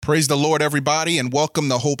Praise the Lord, everybody, and welcome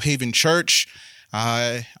to Hope Haven Church.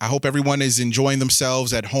 I hope everyone is enjoying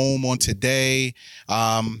themselves at home on today.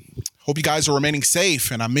 Hope you guys are remaining safe,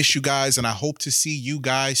 and I miss you guys, and I hope to see you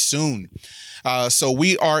guys soon. So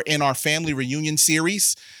we are in our family reunion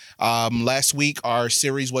series. Last week, our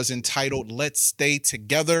series was entitled, Let's Stay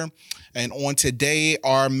Together. And on today,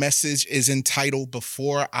 our message is entitled,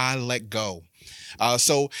 Before I Let Go.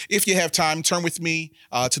 So if you have time, turn with me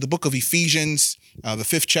to the book of Ephesians, the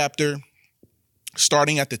 5th chapter,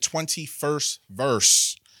 starting at the 21st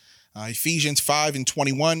verse. Ephesians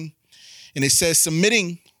 5:21. And it says,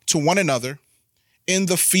 submitting to one another in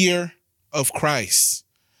the fear of Christ.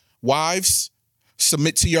 Wives,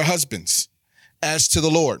 submit to your husbands as to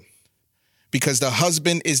the Lord, because the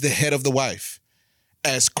husband is the head of the wife,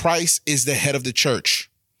 as Christ is the head of the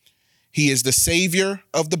church. He is the Savior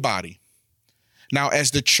of the body. Now,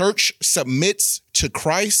 as the church submits to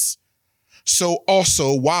Christ, so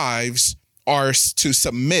also wives are to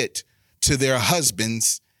submit to their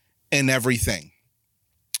husbands in everything.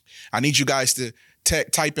 I need you guys to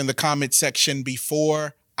type in the comment section,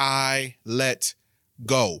 before I let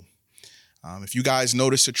go. If you guys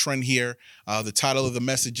notice a trend here, the title of the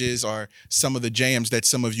messages are some of the jams that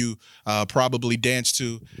some of you probably danced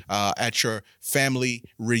to at your family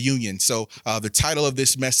reunion. So the title of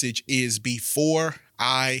this message is Before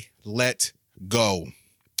I Let Go.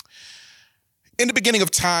 In the beginning of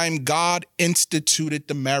time, God instituted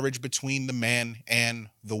the marriage between the man and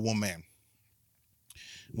the woman.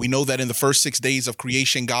 We know that in the first 6 days of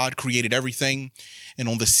creation, God created everything. And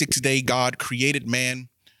on the sixth day, God created man,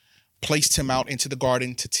 placed him out into the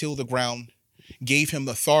garden to till the ground, gave him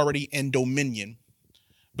authority and dominion.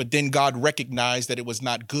 But then God recognized that it was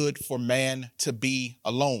not good for man to be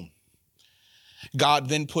alone. God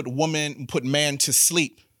then put man to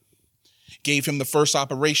sleep, gave him the first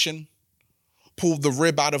operation, pulled the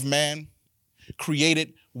rib out of man,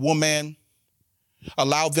 created woman,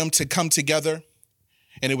 allowed them to come together.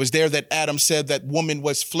 And it was there that Adam said that woman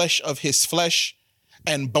was flesh of his flesh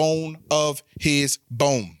and bone of his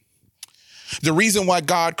bone. The reason why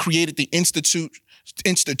God created the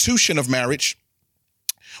institution of marriage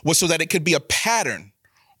was so that it could be a pattern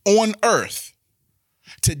on earth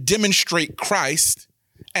to demonstrate Christ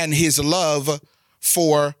and his love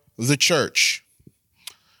for the church.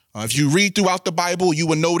 If you read throughout the Bible, you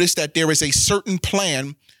will notice that there is a certain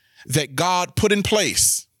plan that God put in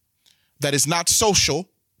place that is not social,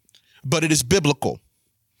 but it is biblical.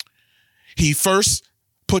 He first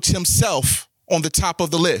puts himself on the top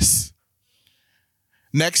of the list.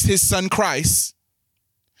 Next, his son Christ,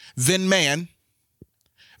 then man,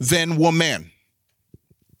 then woman.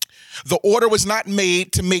 The order was not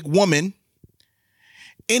made to make woman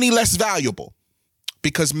any less valuable,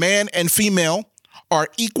 because man and female are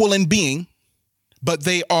equal in being, but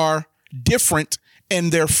they are different in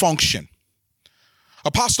their function.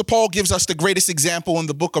 Apostle Paul gives us the greatest example in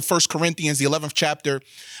the book of 1 Corinthians, the 11th chapter,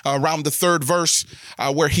 around the 3rd verse,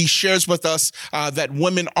 where he shares with us that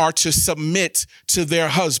women are to submit to their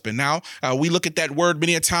husband. Now, we look at that word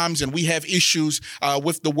many a times, and we have issues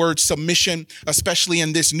with the word submission, especially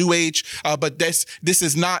in this new age. But this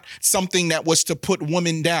is not something that was to put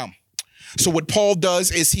women down. So what Paul does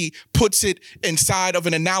is he puts it inside of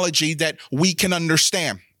an analogy that we can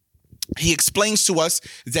understand. He explains to us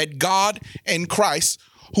that God and Christ,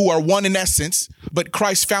 who are one in essence, but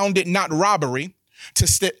Christ found it not robbery to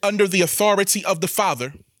sit under the authority of the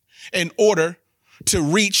Father in order to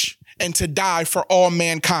reach and to die for all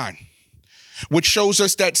mankind, which shows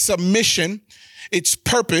us that submission, its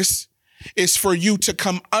purpose is for you to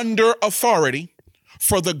come under authority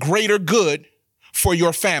for the greater good for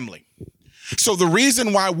your family. So the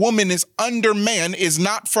reason why woman is under man is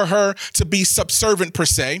not for her to be subservient per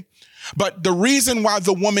se, but the reason why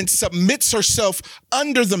the woman submits herself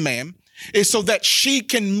under the man is so that she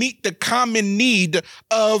can meet the common need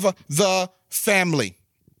of the family.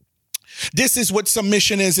 This is what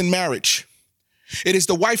submission is in marriage. It is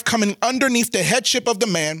the wife coming underneath the headship of the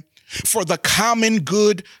man for the common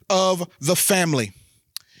good of the family.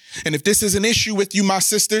 And if this is an issue with you, my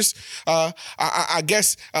sisters, I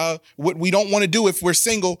guess what we don't want to do if we're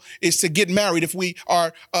single is to get married if we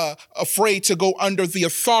are afraid to go under the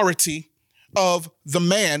authority of the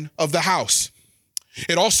man of the house.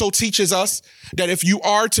 It also teaches us that if you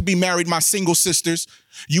are to be married, my single sisters,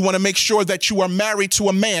 you want to make sure that you are married to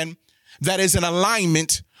a man that is in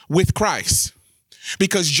alignment with Christ.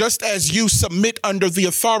 Because just as you submit under the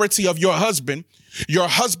authority of your husband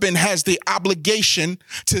has the obligation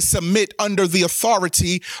to submit under the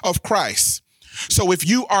authority of Christ. So if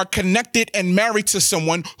you are connected and married to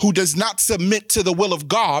someone who does not submit to the will of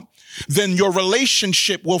God, then your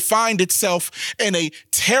relationship will find itself in a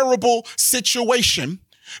terrible situation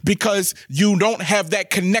because you don't have that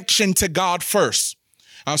connection to God first.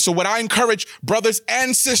 So what I encourage brothers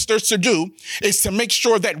and sisters to do is to make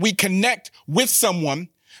sure that we connect with someone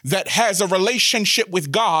that has a relationship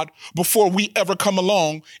with God before we ever come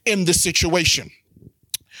along in the situation.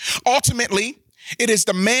 Ultimately, it is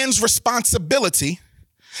the man's responsibility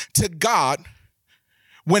to God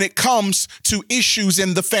when it comes to issues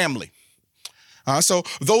in the family. So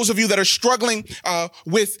those of you that are struggling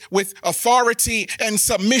with authority and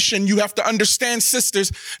submission, you have to understand,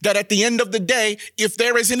 sisters, that at the end of the day, if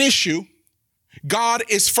there is an issue, God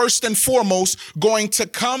is first and foremost going to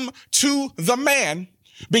come to the man,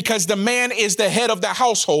 because the man is the head of the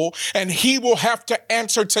household, and he will have to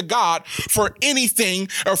answer to God for anything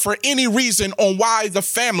or for any reason on why the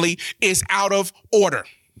family is out of order.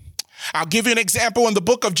 I'll give you an example in the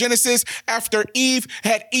book of Genesis. After Eve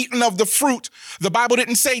had eaten of the fruit, the Bible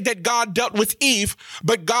didn't say that God dealt with Eve,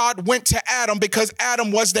 but God went to Adam because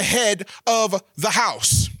Adam was the head of the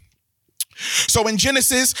house. So in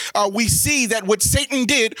Genesis, we see that what Satan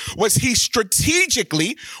did was he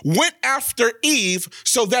strategically went after Eve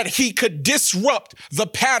so that he could disrupt the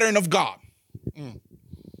pattern of God.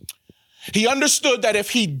 He understood that if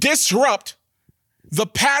he disrupt the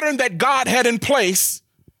pattern that God had in place,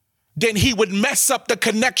 then he would mess up the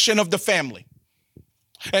connection of the family.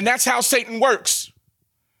 And that's how Satan works,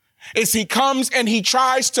 is he comes and he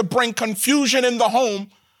tries to bring confusion in the home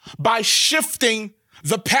by shifting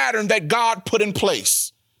the pattern that God put in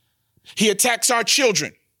place. He attacks our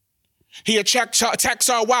children. He attacks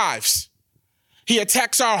our wives. He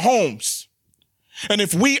attacks our homes. And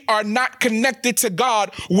if we are not connected to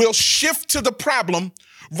God, we'll shift to the problem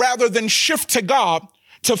rather than shift to God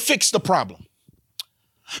to fix the problem.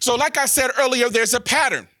 So like I said earlier, there's a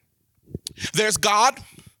pattern. There's God,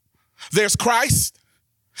 there's Christ,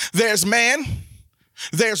 there's man,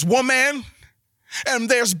 there's woman, and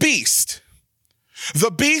there's beast.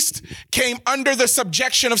 The beast came under the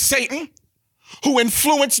subjection of Satan, who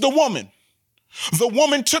influenced the woman. The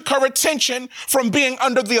woman took her attention from being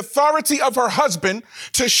under the authority of her husband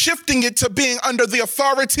to shifting it to being under the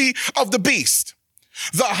authority of the beast.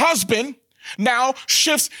 The husband now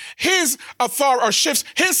shifts his authority or shifts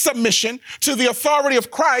his submission to the authority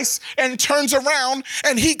of Christ and turns around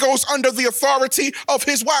and he goes under the authority of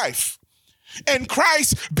his wife. And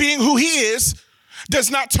Christ, being who he is,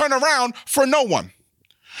 does not turn around for no one,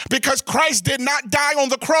 because Christ did not die on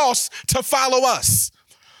the cross to follow us,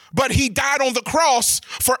 but he died on the cross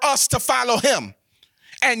for us to follow him.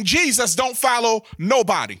 And Jesus don't follow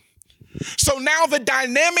nobody. So now the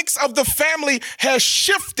dynamics of the family has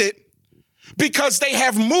shifted because they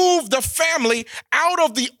have moved the family out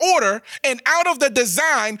of the order and out of the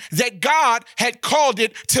design that God had called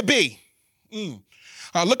it to be.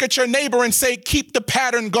 Look at your neighbor and say, keep the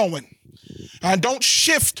pattern going. Don't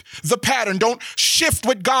shift the pattern. Don't shift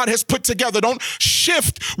what God has put together. Don't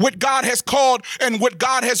shift what God has called and what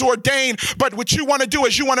God has ordained. But what you want to do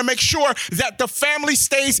is you want to make sure that the family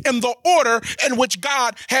stays in the order in which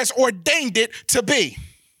God has ordained it to be.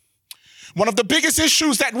 One of the biggest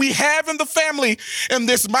issues that we have in the family in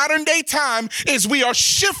this modern day time is we are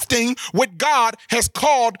shifting what God has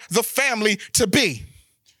called the family to be.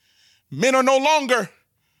 Men are no longer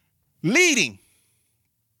leading.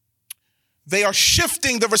 They are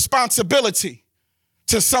shifting the responsibility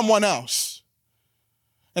to someone else.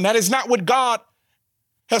 And that is not what God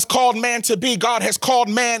has called man to be. God has called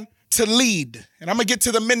man to lead. And I'm going to get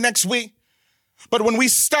to the men next week. But when we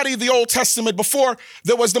study the Old Testament, before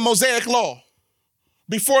there was the Mosaic law,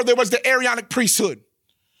 before there was the Aaronic priesthood,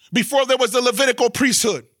 before there was the Levitical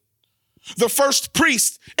priesthood, the first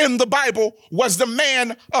priest in the Bible was the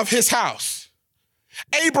man of his house.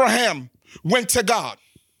 Abraham went to God.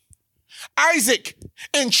 Isaac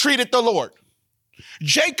entreated the Lord.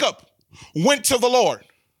 Jacob went to the Lord.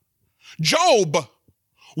 Job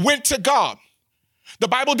went to God. The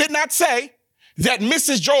Bible did not say that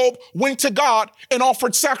Mrs. Job went to God and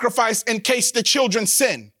offered sacrifice in case the children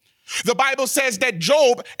sinned. The Bible says that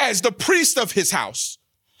Job, as the priest of his house,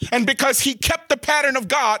 and because he kept the pattern of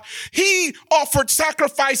God, he offered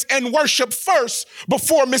sacrifice and worship first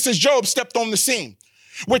before Mrs. Job stepped on the scene,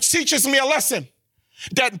 which teaches me a lesson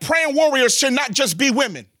that praying warriors should not just be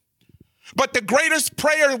women, but the greatest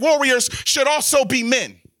prayer warriors should also be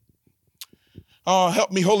men. Oh,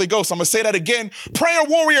 help me, Holy Ghost. I'm going to say that again. Prayer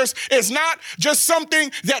warriors is not just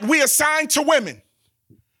something that we assign to women,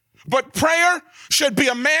 but prayer should be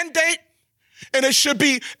a mandate, and it should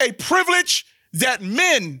be a privilege that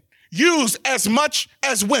men used as much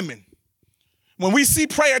as women. When we see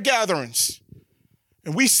prayer gatherings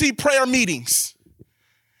and we see prayer meetings,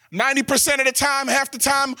 90% of the time, half the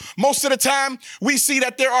time, most of the time, we see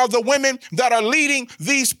that there are the women that are leading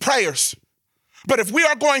these prayers. But if we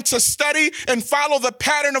are going to study and follow the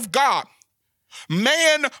pattern of God,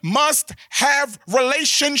 man must have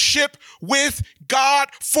relationship with God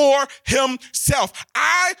for himself.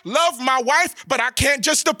 I love my wife, but I can't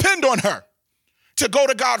just depend on her to go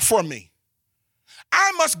to God for me.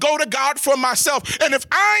 I must go to God for myself. And if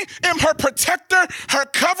I am her protector, her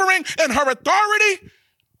covering, and her authority,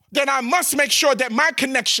 then I must make sure that my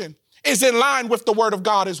connection is in line with the word of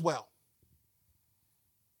God as well.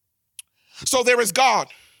 So there is God,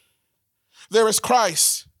 there is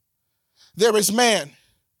Christ, there is man,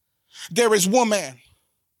 there is woman.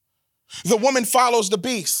 The woman follows the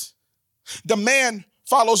beast. The man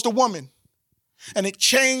follows the woman. And it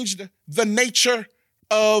changed the nature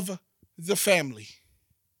of the family.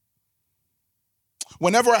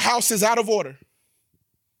 Whenever a house is out of order,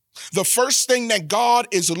 the first thing that God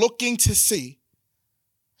is looking to see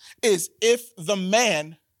is if the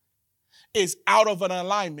man is out of an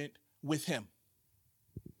alignment with him.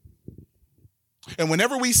 And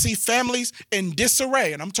whenever we see families in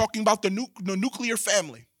disarray, and I'm talking about the nuclear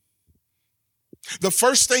family, the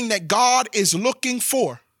first thing that God is looking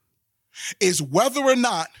for is whether or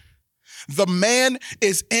not the man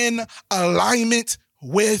is in alignment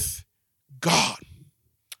with God.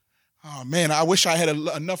 Oh man, I wish I had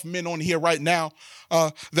enough men on here right now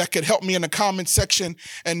that could help me in the comment section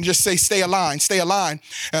and just say, stay aligned, stay aligned.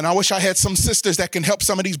 And I wish I had some sisters that can help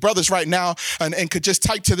some of these brothers right now and could just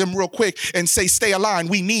type to them real quick and say, stay aligned.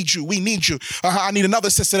 We need you. We need you. I need another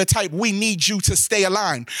sister to type, we need you to stay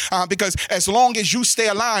aligned. Because as long as you stay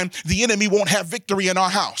aligned, the enemy won't have victory in our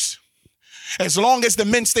house. As long as the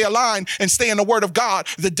men stay aligned and stay in the word of God,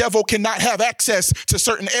 the devil cannot have access to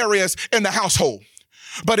certain areas in the household.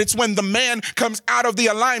 But it's when the man comes out of the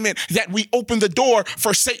alignment that we open the door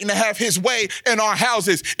for Satan to have his way in our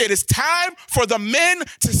houses. It is time for the men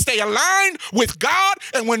to stay aligned with God.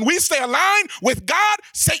 And when we stay aligned with God,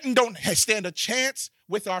 Satan don't stand a chance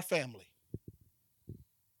with our family.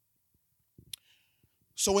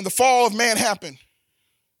 So when the fall of man happened,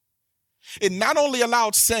 it not only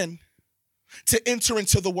allowed sin to enter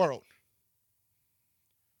into the world,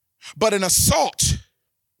 but an assault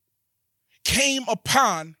came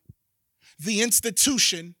upon the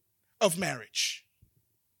institution of marriage.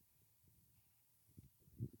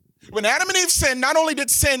 When Adam and Eve sinned, not only did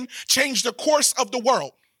sin change the course of the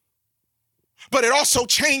world, but it also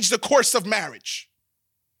changed the course of marriage.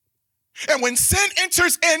 And when sin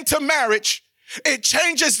enters into marriage, it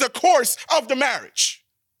changes the course of the marriage.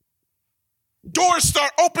 Doors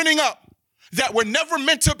start opening up that were never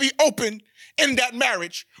meant to be open in that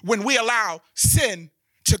marriage when we allow sin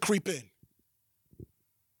to creep in.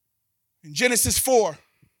 In Genesis 4,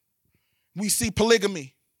 we see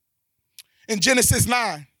polygamy. In Genesis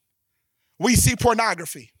 9, we see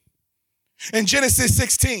pornography. In Genesis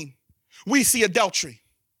 16, we see adultery.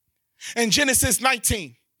 In Genesis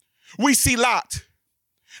 19, we see Lot.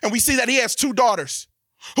 And we see that he has two daughters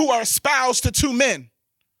who are espoused to two men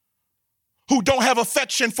who don't have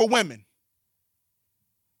affection for women.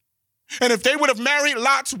 And if they would have married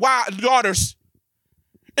Lot's daughters,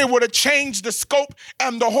 it would have changed the scope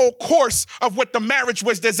and the whole course of what the marriage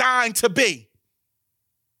was designed to be.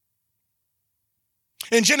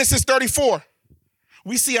 In Genesis 34,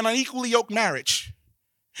 we see an unequally yoked marriage.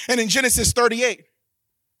 And in Genesis 38,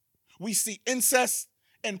 we see incest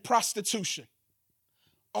and prostitution.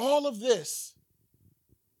 All of this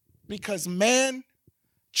because man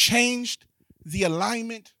changed the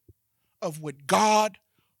alignment of what God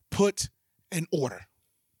put in order.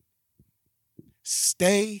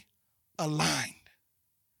 Stay aligned.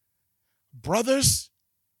 Brothers,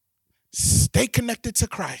 stay connected to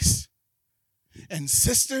Christ. And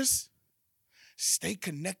sisters, stay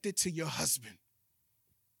connected to your husband.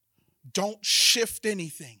 Don't shift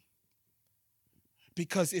anything.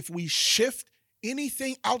 Because if we shift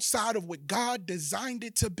anything outside of what God designed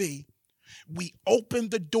it to be, we open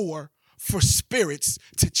the door for spirits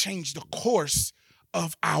to change the course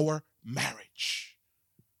of our marriage.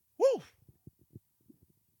 Woo!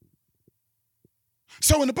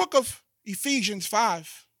 So in the book of Ephesians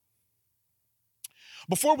 5,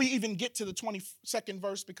 before we even get to the 22nd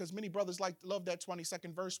verse, because many brothers love that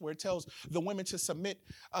 22nd verse where it tells the women to submit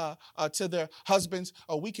to their husbands.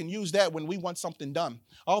 We can use that when we want something done.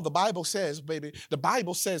 All the Bible says, baby, the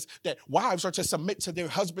Bible says that wives are to submit to their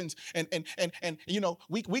husbands, and you know,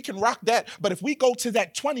 we can rock that. But if we go to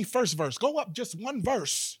that 21st verse, go up just one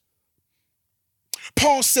verse.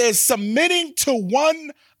 Paul says, submitting to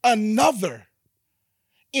one another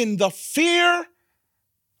in the fear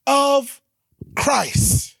of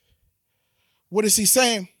Christ. What is he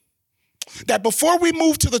saying? That before we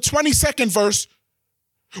move to the 22nd verse,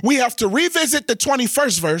 we have to revisit the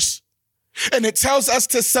 21st verse, and it tells us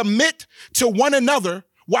to submit to one another.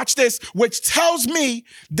 Watch this, which tells me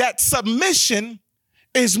that submission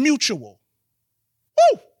is mutual.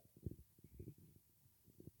 Woo!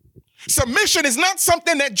 Submission is not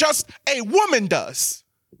something that just a woman does,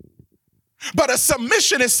 but a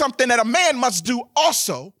submission is something that a man must do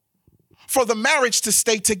also for the marriage to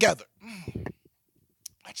stay together.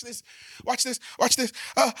 Watch this, watch this, watch this.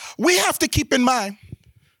 We have to keep in mind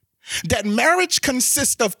that marriage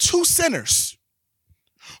consists of two sinners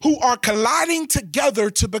who are colliding together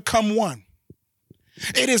to become one.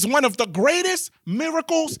 It is one of the greatest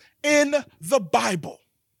miracles in the Bible.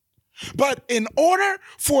 But in order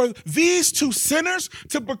for these two sinners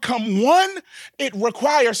to become one, it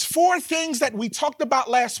requires four things that we talked about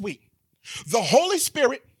last week: the Holy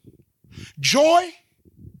Spirit, joy,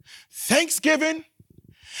 thanksgiving,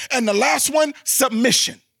 and the last one,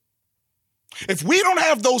 submission. If we don't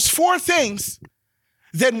have those four things,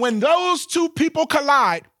 then when those two people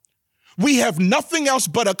collide, we have nothing else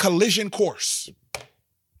but a collision course.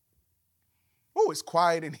 Oh, it's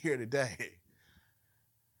quiet in here today.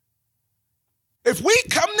 If we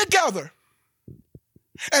come together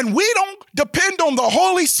and we don't depend on the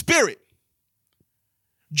Holy Spirit,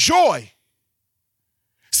 joy,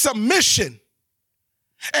 submission,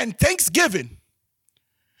 and thanksgiving,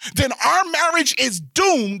 then our marriage is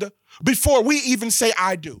doomed before we even say,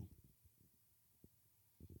 I do.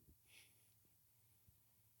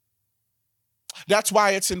 That's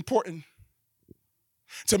why it's important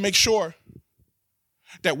to make sure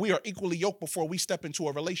that we are equally yoked before we step into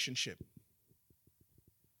a relationship.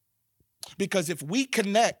 Because if we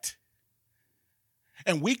connect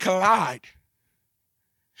and we collide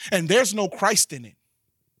and there's no Christ in it,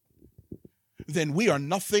 then we are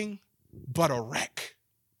nothing but a wreck.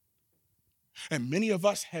 And many of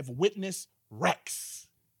us have witnessed wrecks.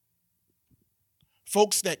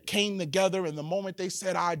 Folks that came together, and the moment they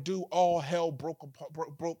said, I do, all hell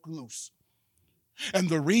broke loose. And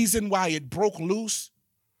the reason why it broke loose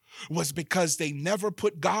was because they never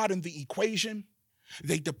put God in the equation.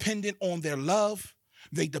 They depended on their love.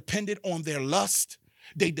 They depended on their lust.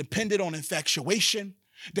 They depended on infatuation.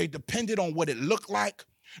 They depended on what it looked like.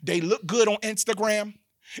 They looked good on Instagram.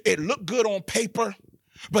 It looked good on paper,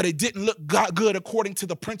 but it didn't look good according to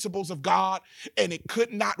the principles of God, and it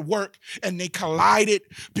could not work, and they collided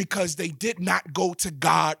because they did not go to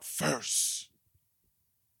God first.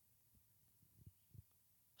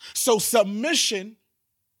 So submission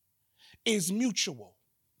is mutual.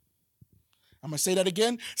 I'm going to say that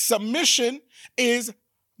again. Submission is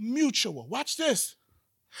mutual. Watch this.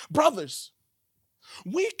 Brothers,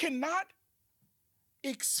 we cannot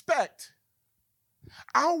expect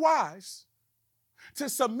our wives to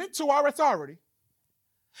submit to our authority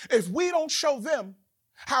if we don't show them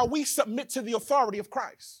how we submit to the authority of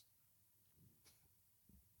Christ.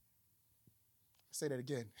 I'll say that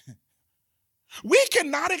again. We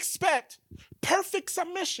cannot expect perfect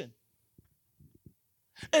submission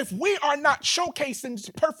if we are not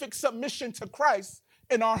showcasing perfect submission to Christ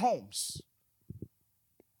in our homes.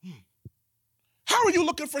 How are you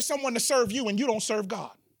looking for someone to serve you and you don't serve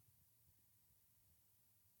God?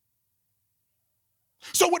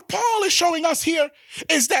 So what Paul is showing us here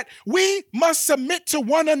is that we must submit to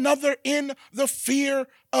one another in the fear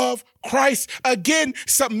of Christ. Again,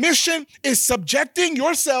 submission is subjecting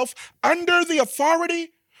yourself under the authority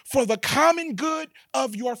for the common good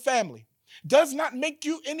of your family. Does not make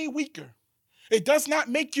you any weaker. It does not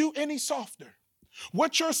make you any softer.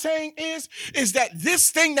 What you're saying is that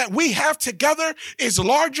this thing that we have together is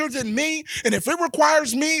larger than me. And if it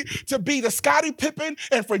requires me to be the Scottie Pippen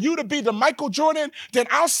and for you to be the Michael Jordan, then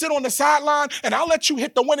I'll sit on the sideline and I'll let you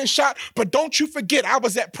hit the winning shot. But don't you forget, I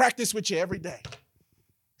was at practice with you every day.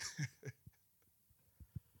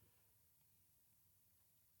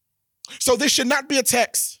 So this should not be a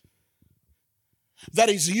text that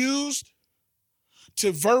is used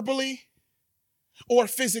to verbally or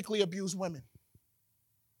physically abuse women.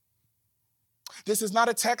 This is not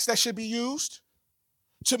a text that should be used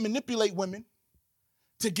to manipulate women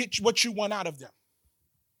to get what you want out of them.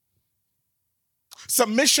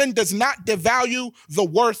 Submission does not devalue the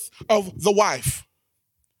worth of the wife.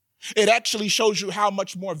 It actually shows you how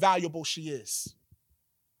much more valuable she is.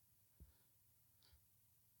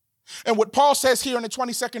 And what Paul says here in the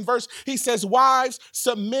 22nd verse, he says, wives,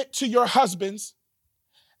 submit to your husbands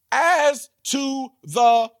as to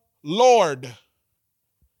the Lord.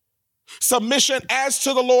 submission as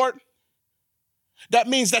to the Lord, that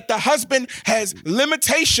means that the husband has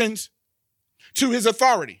limitations to his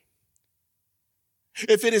authority.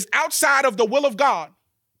 If it is outside of the will of God,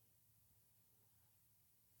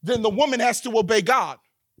 then the woman has to obey God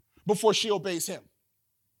before she obeys him.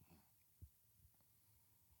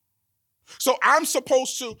 So I'm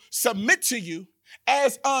supposed to submit to you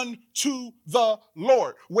as unto the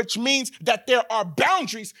Lord, which means that there are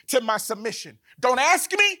boundaries to my submission. Don't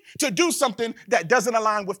ask me to do something that doesn't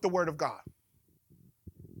align with the word of God.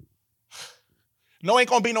 No, ain't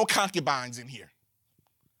gonna be no concubines in here.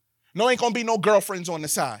 No, ain't gonna be no girlfriends on the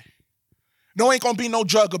side. No, ain't gonna be no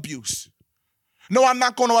drug abuse. No, I'm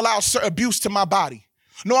not gonna allow abuse to my body.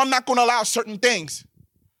 No, I'm not gonna allow certain things.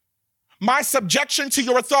 My subjection to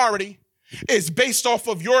your authority is based off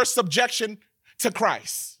of your subjection to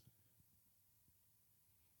Christ.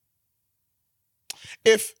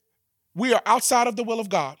 If we are outside of the will of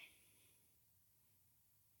God,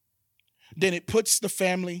 then it puts the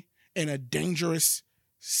family in a dangerous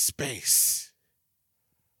space.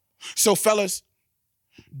 So, fellas,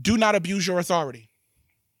 do not abuse your authority.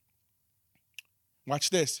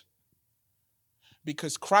 Watch this.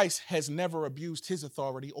 Because Christ has never abused his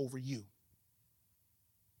authority over you.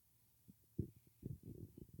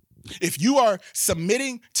 If you are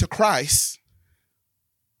submitting to Christ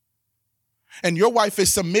and your wife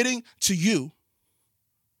is submitting to you,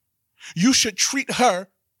 you should treat her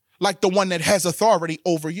like the one that has authority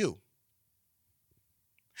over you.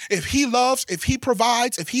 If he loves, if he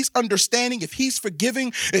provides, if he's understanding, if he's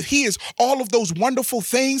forgiving, if he is all of those wonderful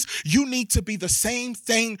things, you need to be the same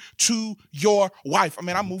thing to your wife. I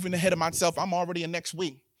mean, I'm moving ahead of myself. I'm already in next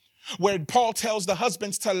week, where Paul tells the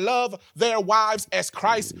husbands to love their wives as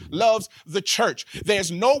Christ loves the church. There's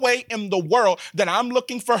no way in the world that I'm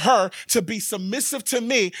looking for her to be submissive to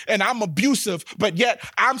me and I'm abusive, but yet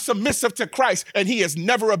I'm submissive to Christ and he has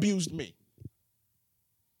never abused me.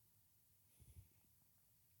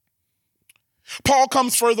 Paul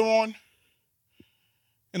comes further on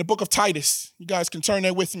in the book of Titus. You guys can turn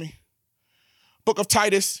there with me. Book of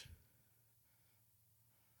Titus,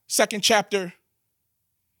 2nd chapter,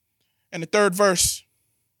 and the 3rd verse.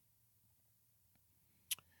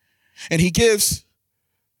 And he gives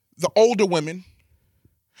the older women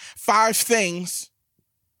 5 things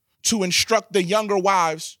to instruct the younger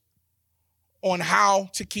wives on how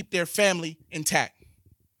to keep their family intact.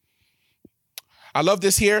 I love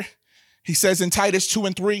this here. He says in Titus 2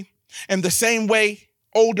 and 3, in the same way,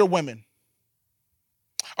 older women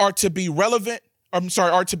are to be reverent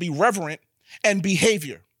and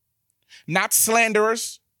behavior, not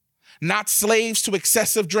slanderers, not slaves to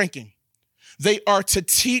excessive drinking. They are to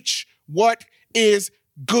teach what is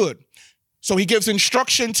good. So he gives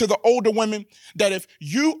instruction to the older women that if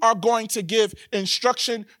you are going to give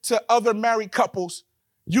instruction to other married couples,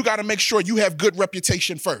 you got to make sure you have good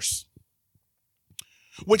reputation first.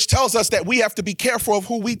 Which tells us that we have to be careful of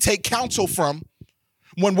who we take counsel from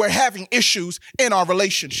when we're having issues in our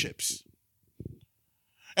relationships.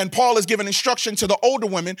 And Paul is giving instruction to the older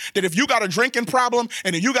women that if you got a drinking problem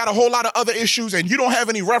and if you got a whole lot of other issues and you don't have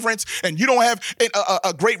any reverence and you don't have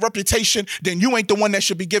a great reputation, then you ain't the one that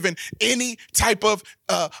should be giving any type of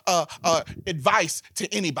advice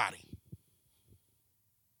to anybody.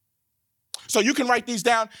 So you can write these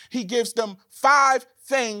down. He gives them 5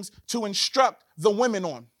 things to instruct the women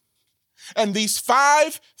on. And these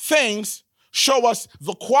 5 things show us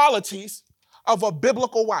the qualities of a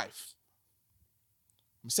biblical wife.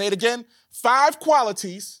 Let me say it again. 5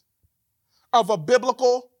 qualities of a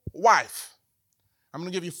biblical wife. I'm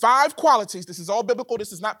going to give you 5 qualities. This is all biblical.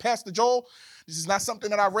 This is not Pastor Joel. This is not something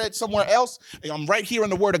that I read somewhere else. I'm right here in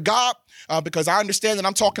the Word of God because I understand that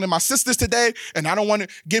I'm talking to my sisters today, and I don't want to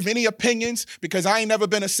give any opinions because I ain't never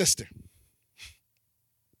been a sister.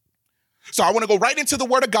 So I want to go right into the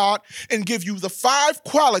Word of God and give you the 5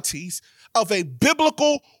 qualities of a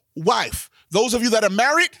biblical wife. Those of you that are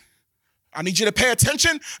married, I need you to pay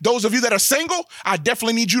attention. Those of you that are single, I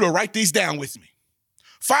definitely need you to write these down with me.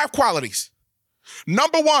 5 qualities.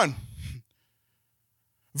 Number 1,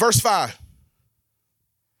 verse 4.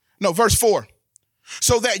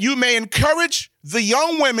 So that you may encourage the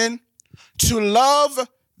young women to love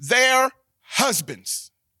their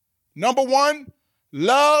husbands. Number 1,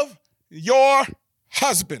 love your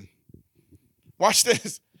husband. Watch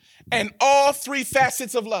this. And all 3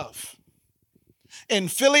 facets of love. In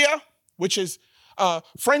philia, which is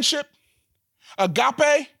friendship,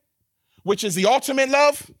 agape, which is the ultimate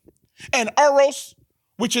love, and eros,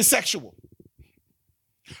 which is sexual.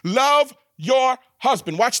 Love your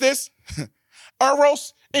husband. Watch this.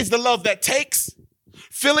 Eros is the love that takes.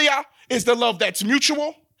 Philia is the love that's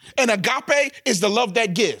mutual. And agape is the love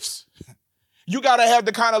that gives. You got to have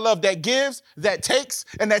the kind of love that gives, that takes,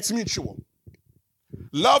 and that's mutual.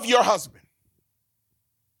 Love your husband.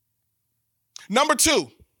 Number 2,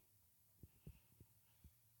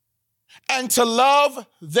 and to love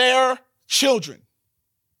their children.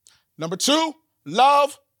 Number 2,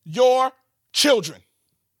 love your children.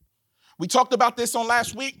 We talked about this on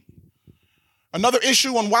last week. Another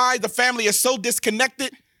issue on why the family is so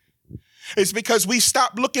disconnected is because we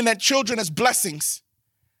stopped looking at children as blessings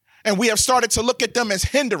and we have started to look at them as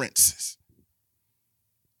hindrances.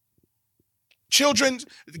 Children,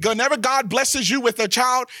 whenever God blesses you with a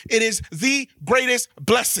child, it is the greatest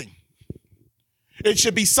blessing. It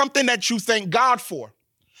should be something that you thank God for,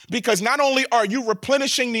 because not only are you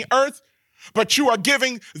replenishing the earth, but you are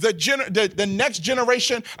giving the next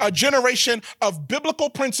generation a generation of biblical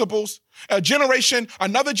principles,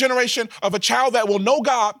 another generation of a child that will know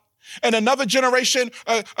God, and another generation,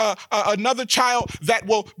 another child that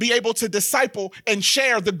will be able to disciple and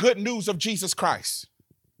share the good news of Jesus Christ.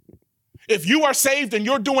 If you are saved and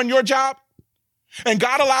you're doing your job, and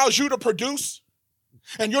God allows you to produce,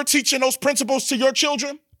 and you're teaching those principles to your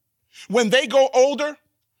children, when they go older,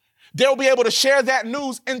 they'll be able to share that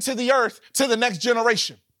news into the earth to the next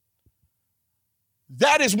generation.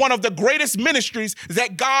 That is one of the greatest ministries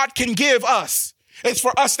that God can give us. It's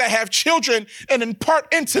for us to have children and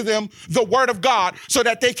impart into them the word of God so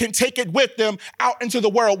that they can take it with them out into the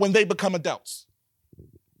world when they become adults.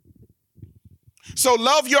 So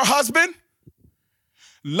love your husband,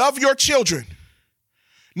 love your children.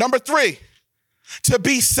 Number 3, to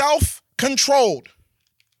be self-controlled.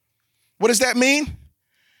 What does that mean?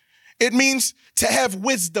 It means to have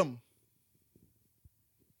wisdom.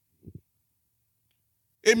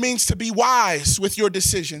 It means to be wise with your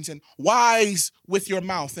decisions and wise with your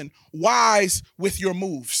mouth and wise with your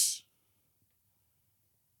moves.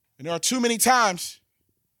 And there are too many times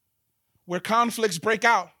where conflicts break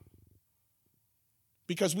out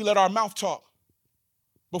because we let our mouth talk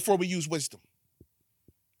before we use wisdom.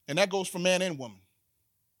 And that goes for man and woman.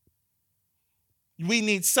 We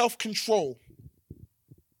need self-control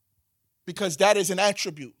because that is an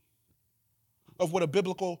attribute of what a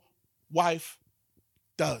biblical wife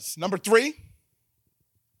does. Number 3,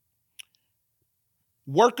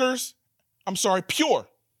 pure.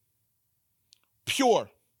 Pure.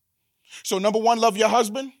 So number 1, love your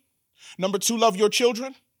husband. Number 2, love your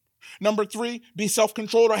children. Number 3, be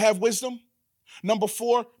self-controlled or have wisdom. Number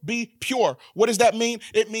 4, be pure. What does that mean?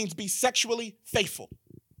 It means be sexually faithful.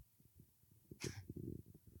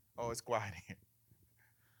 Oh, it's quiet here.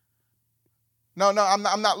 No,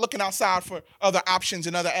 I'm not looking outside for other options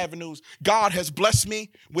and other avenues. God has blessed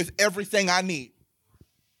me with everything I need.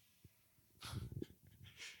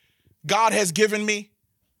 God has given me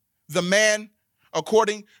the man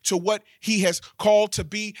according to what he has called to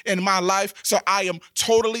be in my life. So I am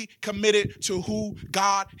totally committed to who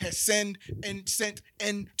God has sent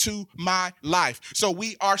into my life. So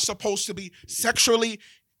we are supposed to be sexually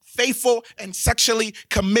faithful and sexually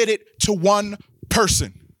committed to one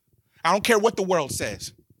person. I don't care what the world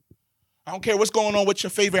says. I don't care what's going on with your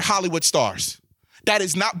favorite Hollywood stars. That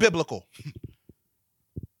is not biblical.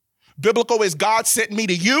 Biblical is God sent me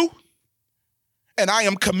to you, and I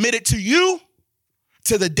am committed to you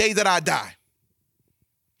to the day that I die.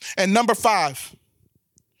 And number 5,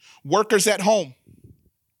 workers at home.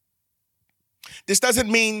 This doesn't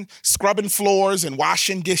mean scrubbing floors and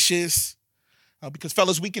washing dishes, because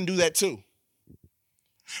fellas, we can do that too.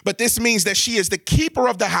 But this means that she is the keeper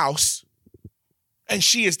of the house and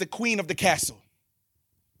she is the queen of the castle.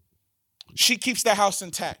 She keeps the house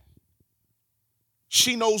intact.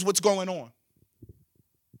 She knows what's going on.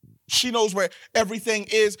 She knows where everything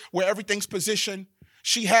is, where everything's positioned.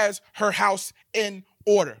 She has her house in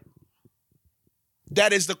order.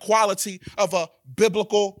 That is the quality of a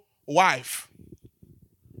biblical wife.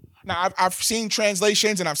 Now, I've seen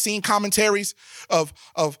translations and I've seen commentaries of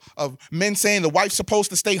men saying the wife's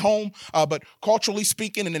supposed to stay home, but culturally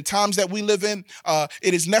speaking and in times that we live in,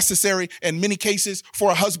 it is necessary in many cases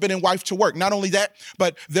for a husband and wife to work. Not only that,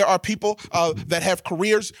 but there are people that have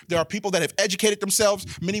careers. There are people that have educated themselves.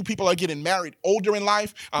 Many people are getting married older in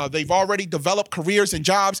life. They've already developed careers and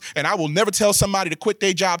jobs, and I will never tell somebody to quit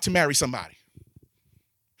their job to marry somebody.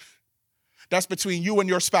 That's between you and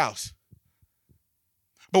your spouse.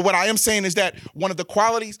 But what I am saying is that one of the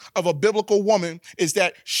qualities of a biblical woman is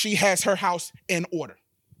that she has her house in order.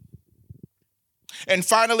 And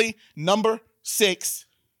finally, number 6,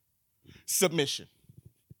 submission.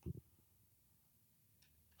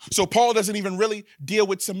 So Paul doesn't even really deal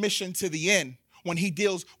with submission to the end when he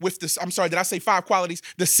deals with this. I'm sorry, did I say 5 qualities?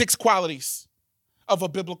 The 6 qualities of a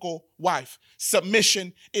biblical wife.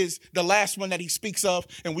 Submission is the last one that he speaks of,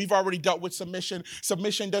 and we've already dealt with submission.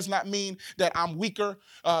 Submission does not mean that I'm weaker,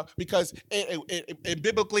 because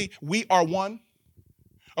biblically we are one.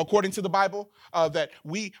 According to the Bible, that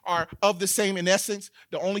we are of the same in essence.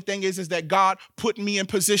 The only thing is that God put me in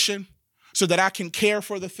position so that I can care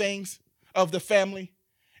for the things of the family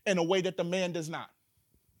in a way that the man does not.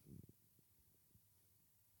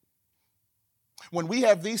 When we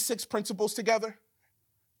have these 6 principles together,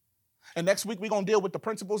 and next week we're going to deal with the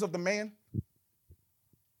principles of the man,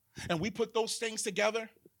 and we put those things together,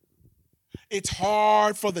 it's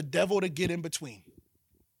hard for the devil to get in between.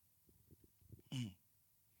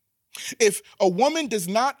 If a woman does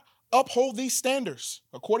not uphold these standards,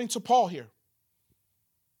 according to Paul here,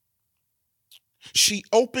 she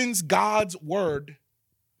opens God's word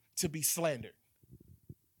to be slandered.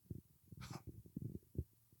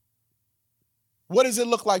 What does it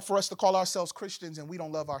look like for us to call ourselves Christians and we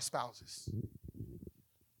don't love our spouses?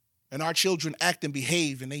 And our children act and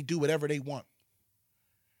behave and they do whatever they want.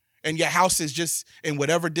 And your house is just in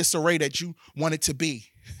whatever disarray that you want it to be.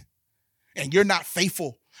 And you're not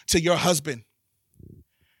faithful to your husband.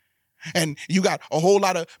 And you got a whole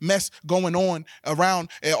lot of mess going on around,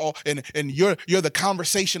 and you're the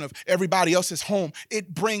conversation of everybody else's home.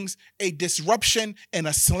 It brings a disruption and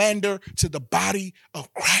a slander to the body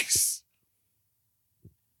of Christ.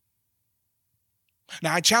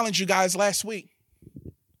 Now, I challenged you guys last week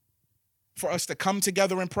for us to come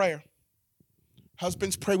together in prayer.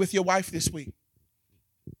 Husbands, pray with your wife this week.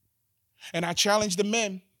 And I challenged the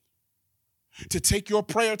men to take your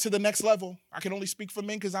prayer to the next level. I can only speak for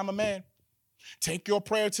men because I'm a man. Take your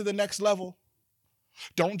prayer to the next level.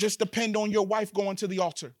 Don't just depend on your wife going to the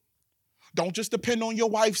altar. Don't just depend on your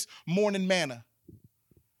wife's morning manna.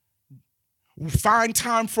 Find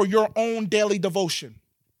time for your own daily devotion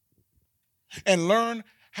and learn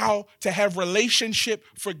how to have relationship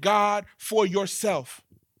for God for yourself.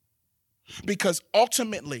 Because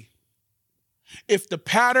ultimately, if the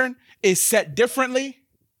pattern is set differently,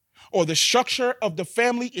 or the structure of the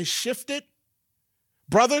family is shifted,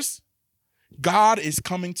 brothers, God is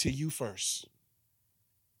coming to you first.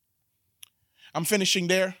 I'm finishing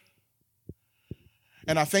there.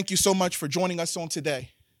 And I thank you so much for joining us on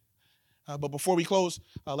today. But before we close,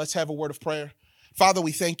 let's have a word of prayer. Father,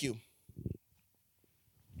 we thank you.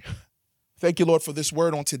 Thank you, Lord, for this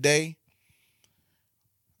word on today.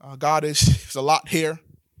 God, is a lot here.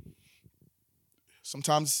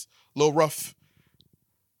 Sometimes a little rough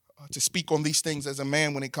to speak on these things as a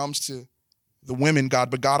man when it comes to the women, God.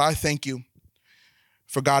 But God, I thank you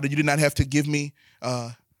for, God, that you did not have to give me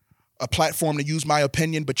a platform to use my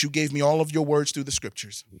opinion, but you gave me all of your words through the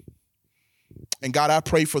scriptures. And God, I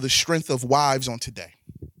pray for the strength of wives on today.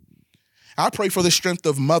 I pray for the strength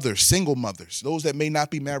of mothers, single mothers, those that may not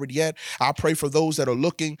be married yet. I pray for those that are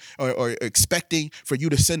looking or expecting for you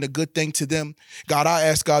to send a good thing to them. God, I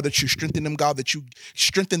ask, God, that you strengthen them, God, that you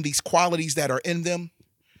strengthen these qualities that are in them,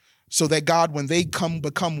 so that, God, when they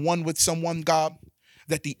become one with someone, God,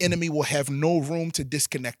 that the enemy will have no room to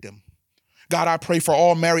disconnect them. God, I pray for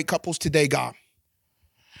all married couples today, God,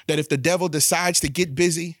 that if the devil decides to get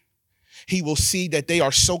busy, he will see that they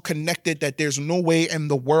are so connected that there's no way in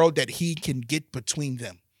the world that he can get between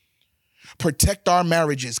them. Protect our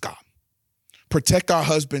marriages, God. Protect our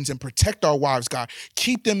husbands and protect our wives, God.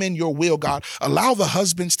 Keep them in your will, God. Allow the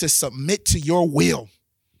husbands to submit to your will.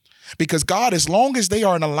 Because, God, as long as they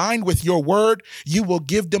are in aligned with your word, you will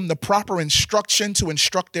give them the proper instruction to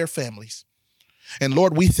instruct their families. And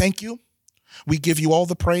Lord, we thank you. We give you all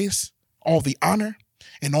the praise, all the honor,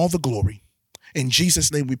 and all the glory. In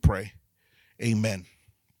Jesus' name we pray. Amen.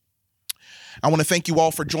 I want to thank you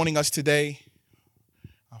all for joining us today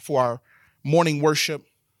for our morning worship.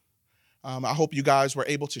 I hope you guys were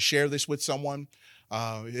able to share this with someone.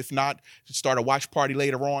 If not, start a watch party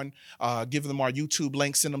later on. Give them our YouTube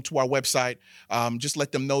link, send them to our website. Just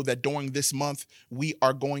let them know that during this month, we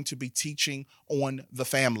are going to be teaching on the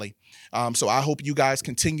family. So I hope you guys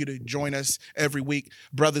continue to join us every week.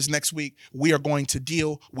 Brothers, next week, we are going to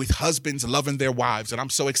deal with husbands loving their wives. And I'm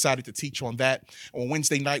so excited to teach on that. On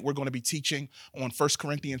Wednesday night, we're going to be teaching on 1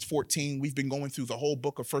 Corinthians 14. We've been going through the whole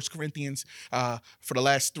book of 1 Corinthians for the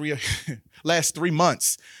last three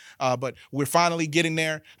months. But we're finally getting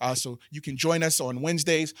there. So you can join us on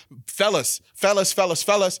Wednesdays. Fellas,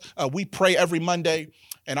 we pray every Monday.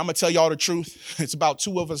 And I'm going to tell y'all the truth. It's about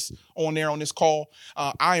 2 of us on there on this call.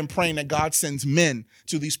 I am praying that God sends men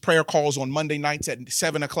to these prayer calls on Monday nights at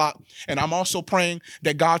 7 o'clock. And I'm also praying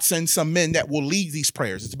that God sends some men that will lead these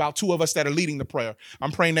prayers. It's about 2 of us that are leading the prayer.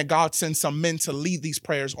 I'm praying that God sends some men to lead these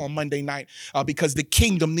prayers on Monday night because the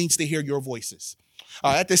kingdom needs to hear your voices.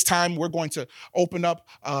 At this time, we're going to open up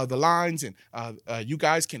the lines, and you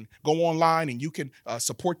guys can go online and you can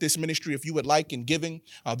support this ministry if you would like in giving.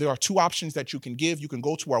 There are two options that you can give. You can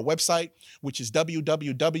go to our website, which is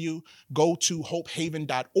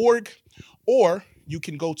www.gotohopehaven.org, or you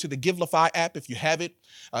can go to the Givelify app if you have it.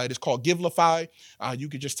 It is called Givelify. You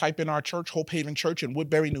can just type in our church, Hope Haven Church in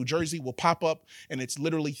Woodbury, New Jersey, will pop up, and it's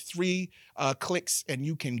literally 3 clicks and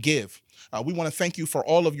you can give. We want to thank you for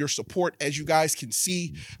all of your support. As you guys can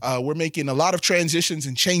see, we're making a lot of transitions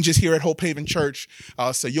and changes here at Hope Haven Church.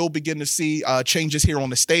 So you'll begin to see changes here on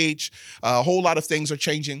the stage. A whole lot of things are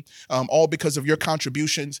changing, all because of your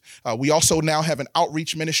contributions. We also now have an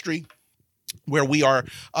outreach ministry where we are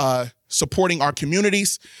supporting our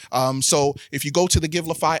communities. So if you go to the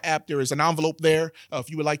Givelify app, there is an envelope there. If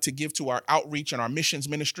you would like to give to our outreach and our missions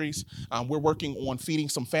ministries, we're working on feeding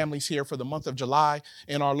some families here for the month of July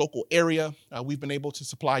in our local area. We've been able to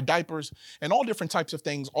supply diapers and all different types of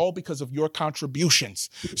things, all because of your contributions.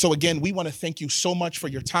 So again, we want to thank you so much for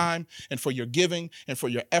your time and for your giving and for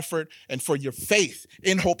your effort and for your faith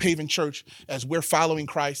in Hope Haven Church as we're following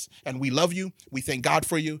Christ. And we love you. We thank God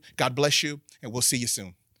for you. God bless you. And we'll see you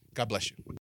soon. God bless you.